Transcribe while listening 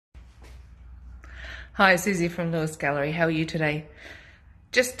Hi, Susie from Lewis Gallery. How are you today?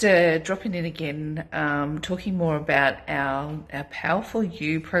 Just dropping in again, talking more about our Powerful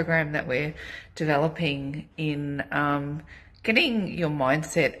You program that we're developing in getting your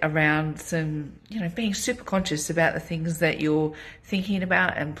mindset around some, being super conscious about the things that you're thinking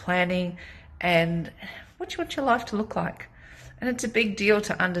about and planning and what you want your life to look like. And it's a big deal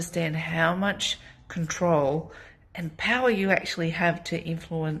to understand how much control and power you actually have to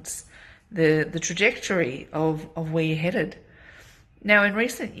influence the trajectory of where you're headed. Now, in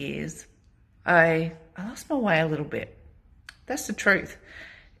recent years, I lost my way a little bit. That's the truth.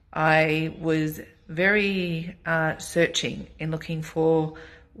 I was very searching and looking for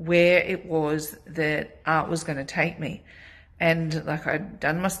where it was that art was going to take me. And like I'd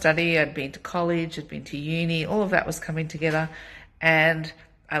done my study, I'd been to college, I'd been to uni, all of that was coming together. And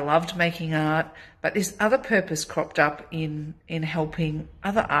I loved making art, but this other purpose cropped up in helping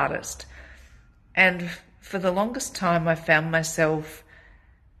other artists. And for the longest time, I found myself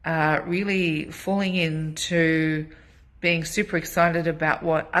really falling into being super excited about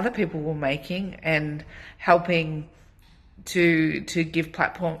what other people were making and helping to give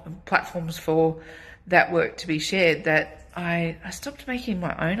platforms for that work to be shared, that I stopped making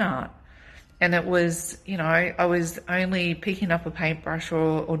my own art. And it was, I was only picking up a paintbrush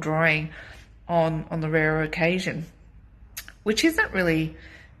or drawing on the rare occasion, which isn't really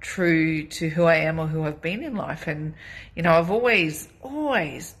true to who I am or who I've been in life. And, I've always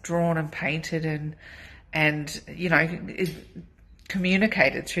drawn and painted and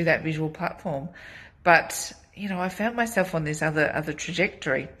communicated through that visual platform. But, I found myself on this other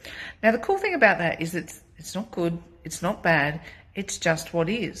trajectory. Now, the cool thing about that is it's not good, it's not bad, it's just what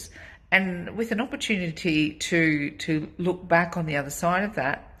is. And with an opportunity to look back on the other side of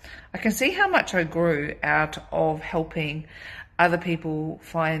that, I can see how much I grew out of helping other people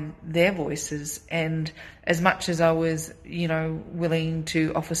find their voices. And as much as I was, willing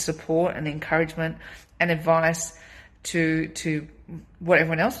to offer support and encouragement and advice to what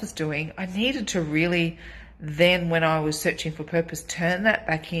everyone else was doing, I needed to really then, when I was searching for purpose, turn that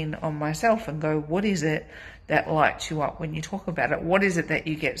back in on myself and go, what is it that lights you up when you talk about it? What is it that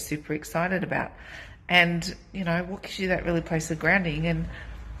you get super excited about? And, what gives you that really place of grounding? And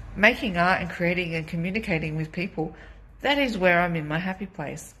making art and creating and communicating with people, that is where I'm in my happy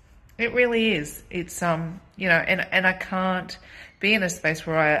place. It really is. It's, and I can't be in a space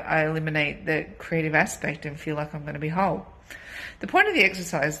where I eliminate the creative aspect and feel like I'm going to be whole. The point of the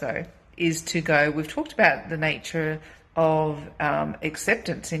exercise, though, is to go, we've talked about the nature of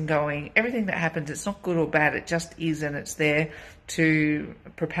acceptance in going, everything that happens, it's not good or bad, it just is, and it's there to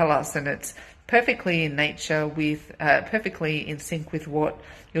propel us, and it's perfectly in nature with, perfectly in sync with what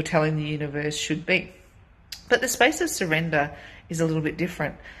you're telling the universe should be. But the space of surrender is a little bit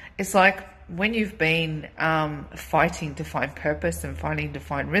different. It's like when you've been fighting to find purpose and fighting to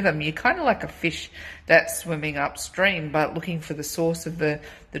find rhythm, you're kind of like a fish that's swimming upstream but looking for the source of the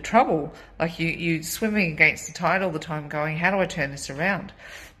trouble. Like you're swimming against the tide all the time going, how do I turn this around?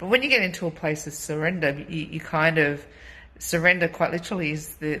 But when you get into a place of surrender, you kind of surrender, quite literally,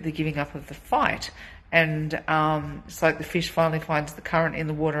 is the giving up of the fight. And it's like the fish finally finds the current in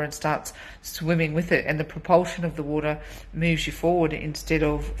the water and starts swimming with it, and the propulsion of the water moves you forward instead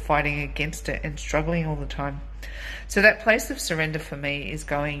of fighting against it and struggling all the time. So that place of surrender for me is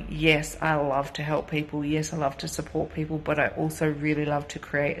going, yes, I love to help people, yes, I love to support people, but I also really love to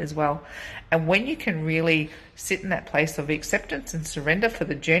create as well. And when you can really sit in that place of acceptance and surrender for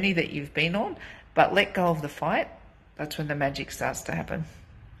the journey that you've been on, but let go of the fight, that's when the magic starts to happen.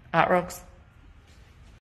 Art rocks.